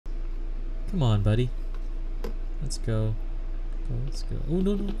Come on, buddy. Let's go. Let's go. Oh,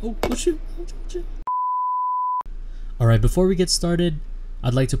 no, no. Oh, shoot. Oh, shoot. Alright, before we get started,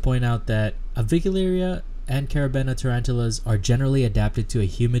 I'd like to point out that Avicularia and Caribena tarantulas are generally adapted to a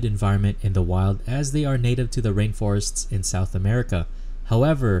humid environment in the wild, as they are native to the rainforests in South America.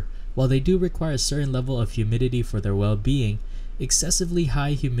 However, while they do require a certain level of humidity for their well-being, excessively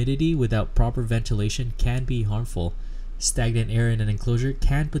high humidity without proper ventilation can be harmful. Stagnant air in an enclosure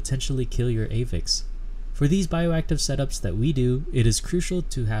can potentially kill your AVIX. For these bioactive setups that we do, it is crucial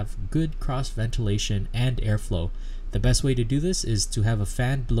to have good cross ventilation and airflow. The best way to do this is to have a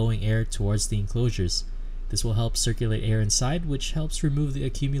fan blowing air towards the enclosures. This will help circulate air inside, which helps remove the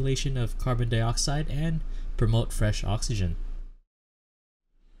accumulation of carbon dioxide and promote fresh oxygen.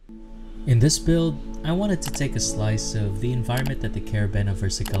 In this build, I wanted to take a slice of the environment that the Caribena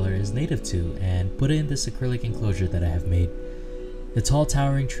versicolor is native to and put it in this acrylic enclosure that I have made. The tall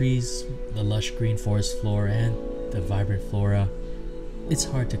towering trees, the lush green forest floor, and the vibrant flora. It's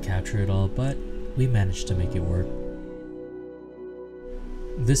hard to capture it all, but we managed to make it work.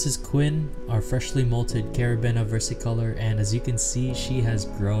 This is Quinn, our freshly molted Caribena versicolor, and as you can see, she has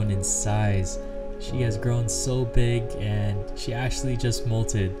grown in size. She has grown so big, and she actually just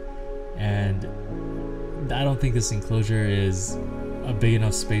molted. And I don't think this enclosure is a big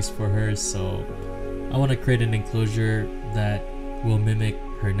enough space for her, so I want to create an enclosure that will mimic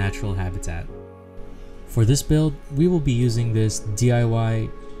her natural habitat. For this build, we will be using this DIY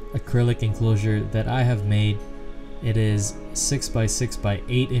acrylic enclosure that I have made. It is 6 by 6 by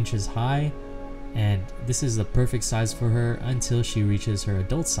 8 inches high, and this is the perfect size for her until she reaches her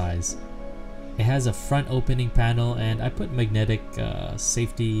adult size. It has a front opening panel, and I put magnetic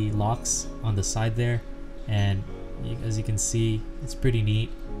safety locks on the side there, and as you can see, it's pretty neat.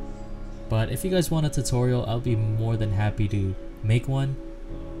 But if you guys want a tutorial, I'll be more than happy to make one.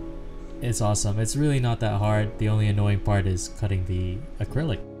 It's awesome. It's really not that hard. The only annoying part is cutting the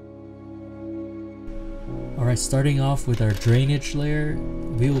acrylic. Alright, starting off with our drainage layer,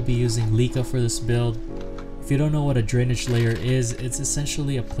 we will be using Leica for this build. If you don't know what a drainage layer is, it's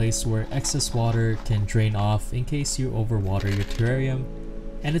essentially a place where excess water can drain off in case you overwater your terrarium,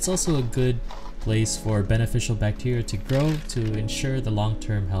 and it's also a good place for beneficial bacteria to grow to ensure the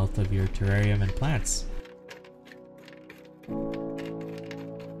long-term health of your terrarium and plants.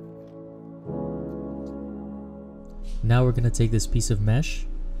 Now we're going to take this piece of mesh.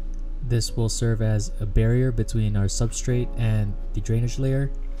 This will serve as a barrier between our substrate and the drainage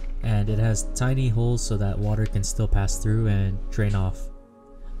layer, and it has tiny holes so that water can still pass through and drain off.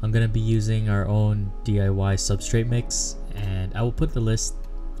 I'm going to be using our own DIY substrate mix, and I will put the list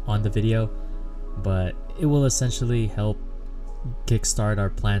on the video, but it will essentially help kickstart our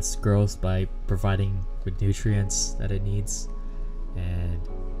plant's growth by providing the nutrients that it needs. And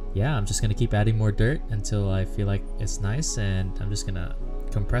yeah, I'm just going to keep adding more dirt until I feel like it's nice, and I'm just going to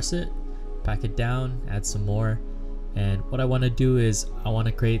compress it, pack it down, add some more. And what I want to do is I want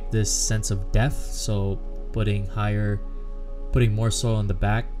to create this sense of depth, so putting more soil on the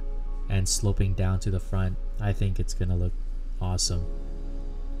back and sloping down to the front. I think it's gonna look awesome.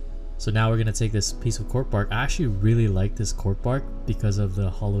 So now we're gonna take this piece of cork bark. I actually really like this cork bark because of the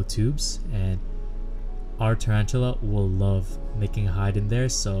hollow tubes, and our tarantula will love making a hide in there,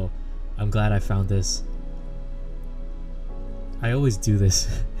 so I'm glad I found this. I always do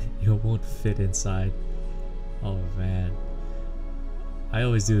this. It won't fit inside. Oh man, I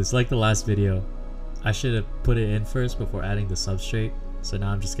always do this. Like the last video, I should have put it in first before adding the substrate. So now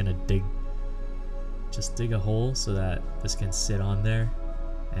I'm just gonna dig a hole so that this can sit on there,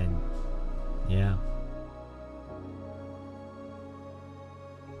 and yeah.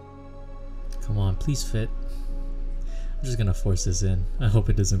 Come on, please fit. I'm just gonna force this in. I hope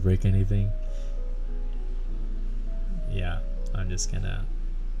it doesn't break anything. Yeah, I'm just gonna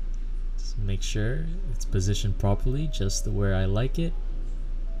make sure it's positioned properly, just where I like it.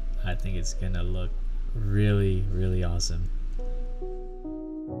 I think it's gonna look really, really awesome.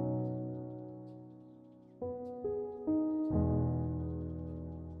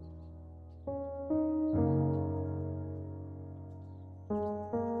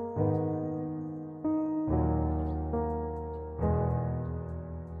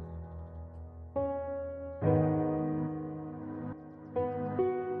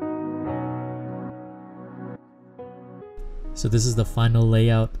 So this is the final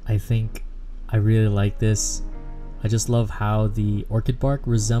layout. I think I really like this. I just love how the orchid bark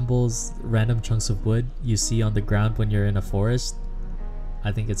resembles random chunks of wood you see on the ground when you're in a forest.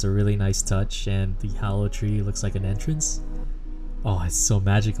 I think it's a really nice touch, and the hollow tree looks like an entrance. Oh, it's so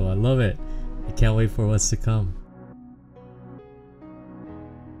magical. I love it. I can't wait for what's to come.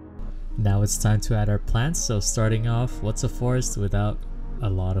 Now it's time to add our plants. So starting off, what's a forest without a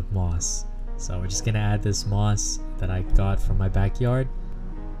lot of moss? So we're just gonna add this moss that I got from my backyard.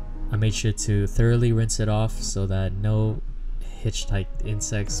 I made sure to thoroughly rinse it off so that no hitchhiked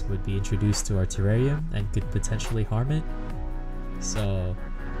insects would be introduced to our terrarium and could potentially harm it. So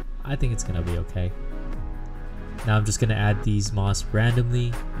I think it's gonna be okay. Now I'm just gonna add these moss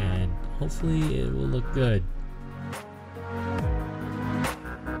randomly and hopefully it will look good.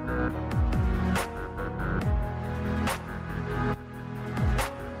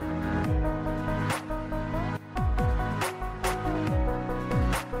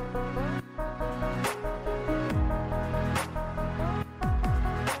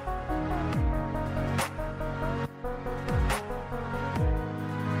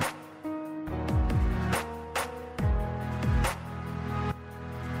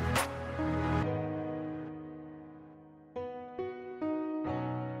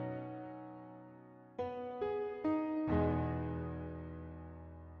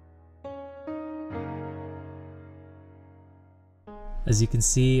 As you can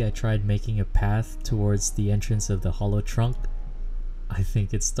see, I tried making a path towards the entrance of the hollow trunk. I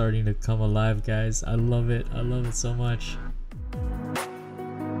think it's starting to come alive, guys. I love it. I love it so much.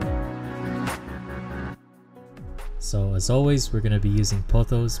 So as always, we're going to be using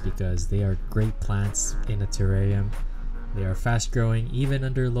pothos because they are great plants in a terrarium. They are fast growing. Even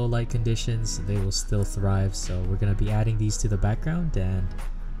under low light conditions, they will still thrive. So we're going to be adding these to the background and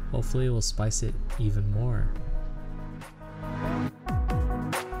hopefully it will spice it even more.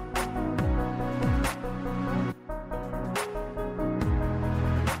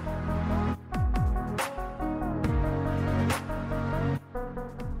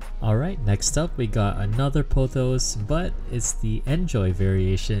 Alright, next up we got another pothos, but it's the enjoy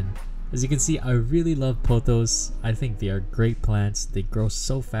variation. As you can see, I really love pothos. I think they are great plants. They grow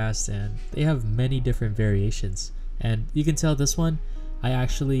so fast and they have many different variations. And you can tell this one, I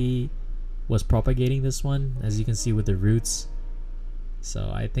actually was propagating this one, as you can see with the roots.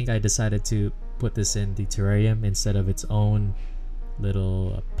 So I think I decided to put this in the terrarium instead of its own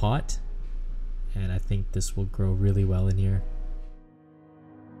little pot. And I think this will grow really well in here.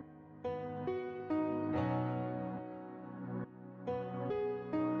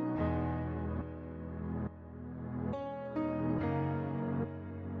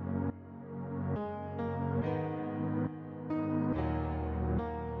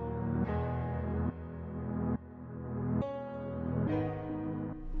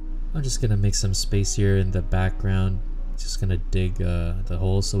 I'm just gonna make some space here in the background. Just gonna dig the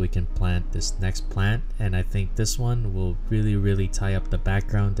hole so we can plant this next plant, and I think this one will really tie up the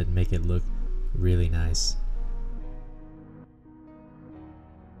background and make it look really nice.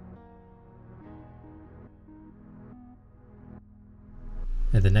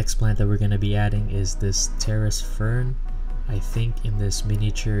 And the next plant that we're gonna be adding is this terrace fern. I think in this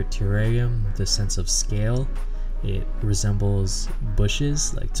miniature terrarium, the sense of scale, it resembles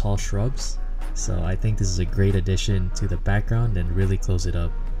bushes, like tall shrubs. So I think this is a great addition to the background and really close it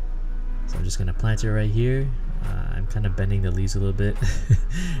up. So I'm just gonna plant it right here. I'm kind of bending the leaves a little bit.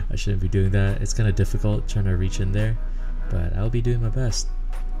 I shouldn't be doing that. It's kind of difficult trying to reach in there, but I'll be doing my best.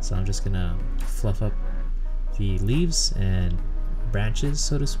 So I'm just gonna fluff up the leaves and branches,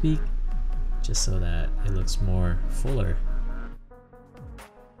 so to speak, just so that it looks more fuller.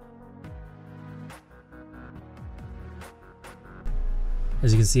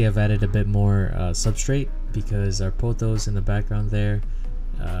 As you can see, I've added a bit more substrate because our pothos in the background there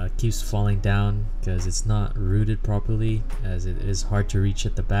keeps falling down because it's not rooted properly, as it is hard to reach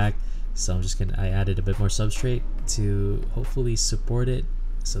at the back. So I added a bit more substrate to hopefully support it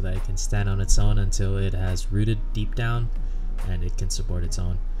so that it can stand on its own until it has rooted deep down and it can support its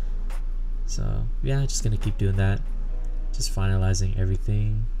own. So yeah, just gonna keep doing that, just finalizing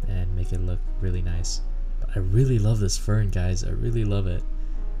everything and make it look really nice. I really love this fern, guys. I really love it.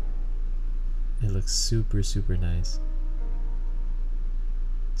 It looks super nice.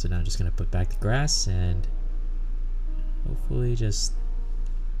 So now I'm just gonna put back the grass and hopefully just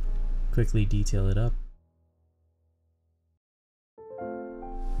quickly detail it up.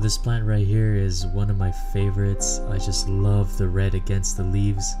 This plant right here is one of my favorites. I just love the red against the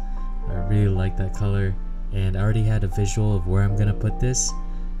leaves. I really like that color, and I already had a visual of where I'm gonna put this.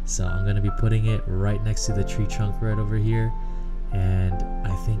 So I'm going to be putting it right next to the tree trunk right over here, and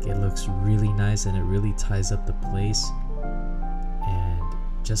I think it looks really nice and it really ties up the place. And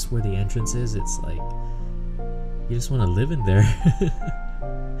just where the entrance is, it's like you just want to live in there.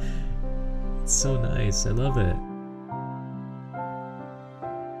 It's so nice. I love it.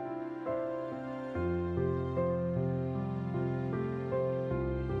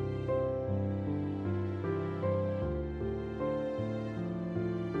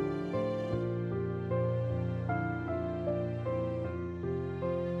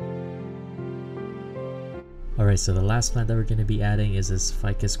 Alright, so the last plant that we're going to be adding is this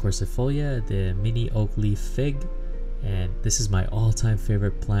Ficus quercifolia, the mini oak leaf fig. And this is my all-time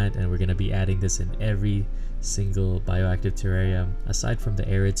favorite plant, and we're going to be adding this in every single bioactive terrarium aside from the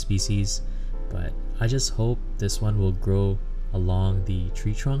arid species. But I just hope this one will grow along the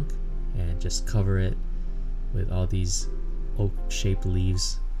tree trunk and just cover it with all these oak-shaped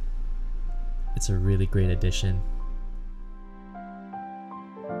leaves. It's a really great addition.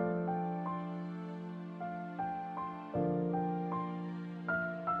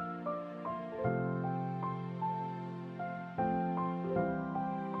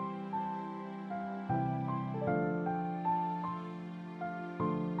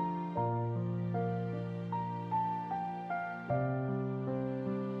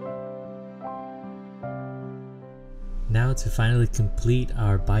 Now to finally complete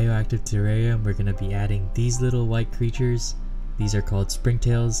our bioactive terrarium, we're going to be adding these little white creatures. These are called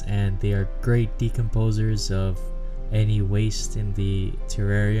springtails, and they are great decomposers of any waste in the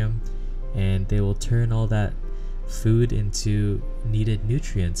terrarium, and they will turn all that food into needed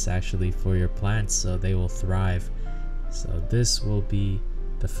nutrients actually for your plants, so they will thrive. So this will be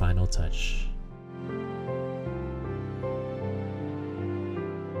the final touch.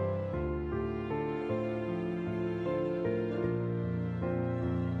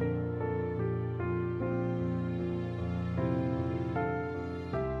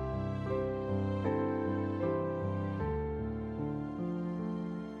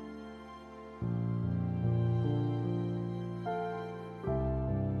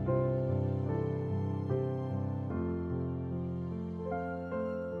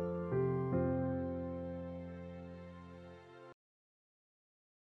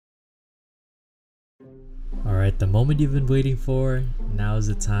 Alright, the moment you've been waiting for, now is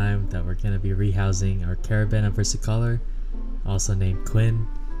the time that we're going to be rehousing our Caribena versicolor, also named Quinn.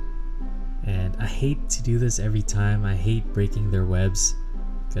 And I hate to do this every time. I hate breaking their webs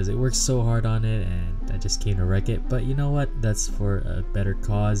because it works so hard on it, and I just came to wreck it. But you know what? That's for a better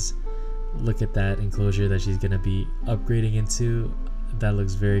cause. Look at that enclosure that she's going to be upgrading into. That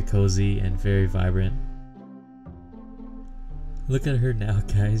looks very cozy and very vibrant. Look at her now,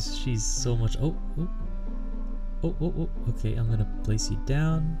 guys. She's so much... Oh, okay, I'm gonna place you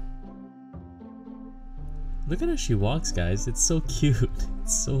down. Look at how she walks, guys. It's so cute.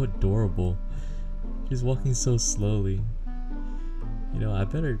 It's so adorable. She's walking so slowly. You know, I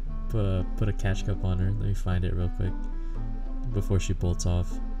better put a catch cup on her. Let me find it real quick before she bolts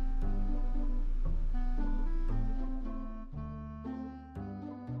off.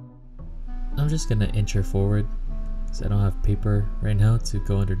 I'm just gonna inch her forward because I don't have paper right now to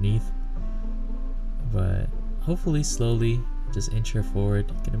go underneath. But hopefully slowly, just inch her forward.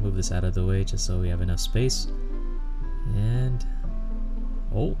 Gonna move this out of the way just so we have enough space. And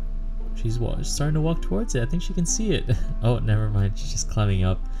oh, she's starting to walk towards it. I think she can see it. Oh, never mind. She's just climbing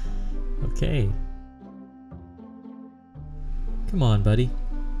up. Okay. Come on, buddy.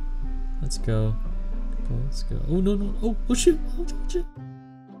 Let's go. Let's go. Oh no! Oh shoot! Oh shoot!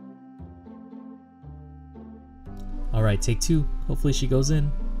 All right, take two. Hopefully she goes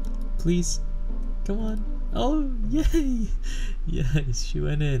in. Please, come on. Oh, yay! Yes, she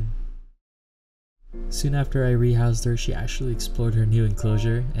went in. Soon after I rehoused her, she actually explored her new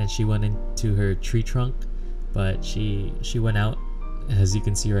enclosure and she went into her tree trunk, but she went out, as you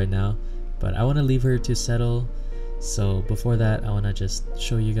can see right now. But I want to leave her to settle, so before that I want to just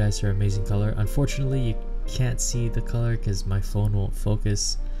show you guys her amazing color. Unfortunately, you can't see the color because my phone won't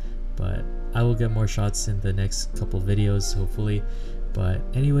focus, but I will get more shots in the next couple videos, hopefully. But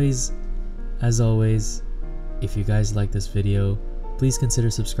anyways, as always, if you guys like this video, please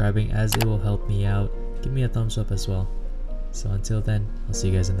consider subscribing as it will help me out. Give me a thumbs up as well. So until then, I'll see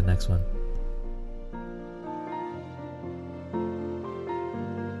you guys in the next one.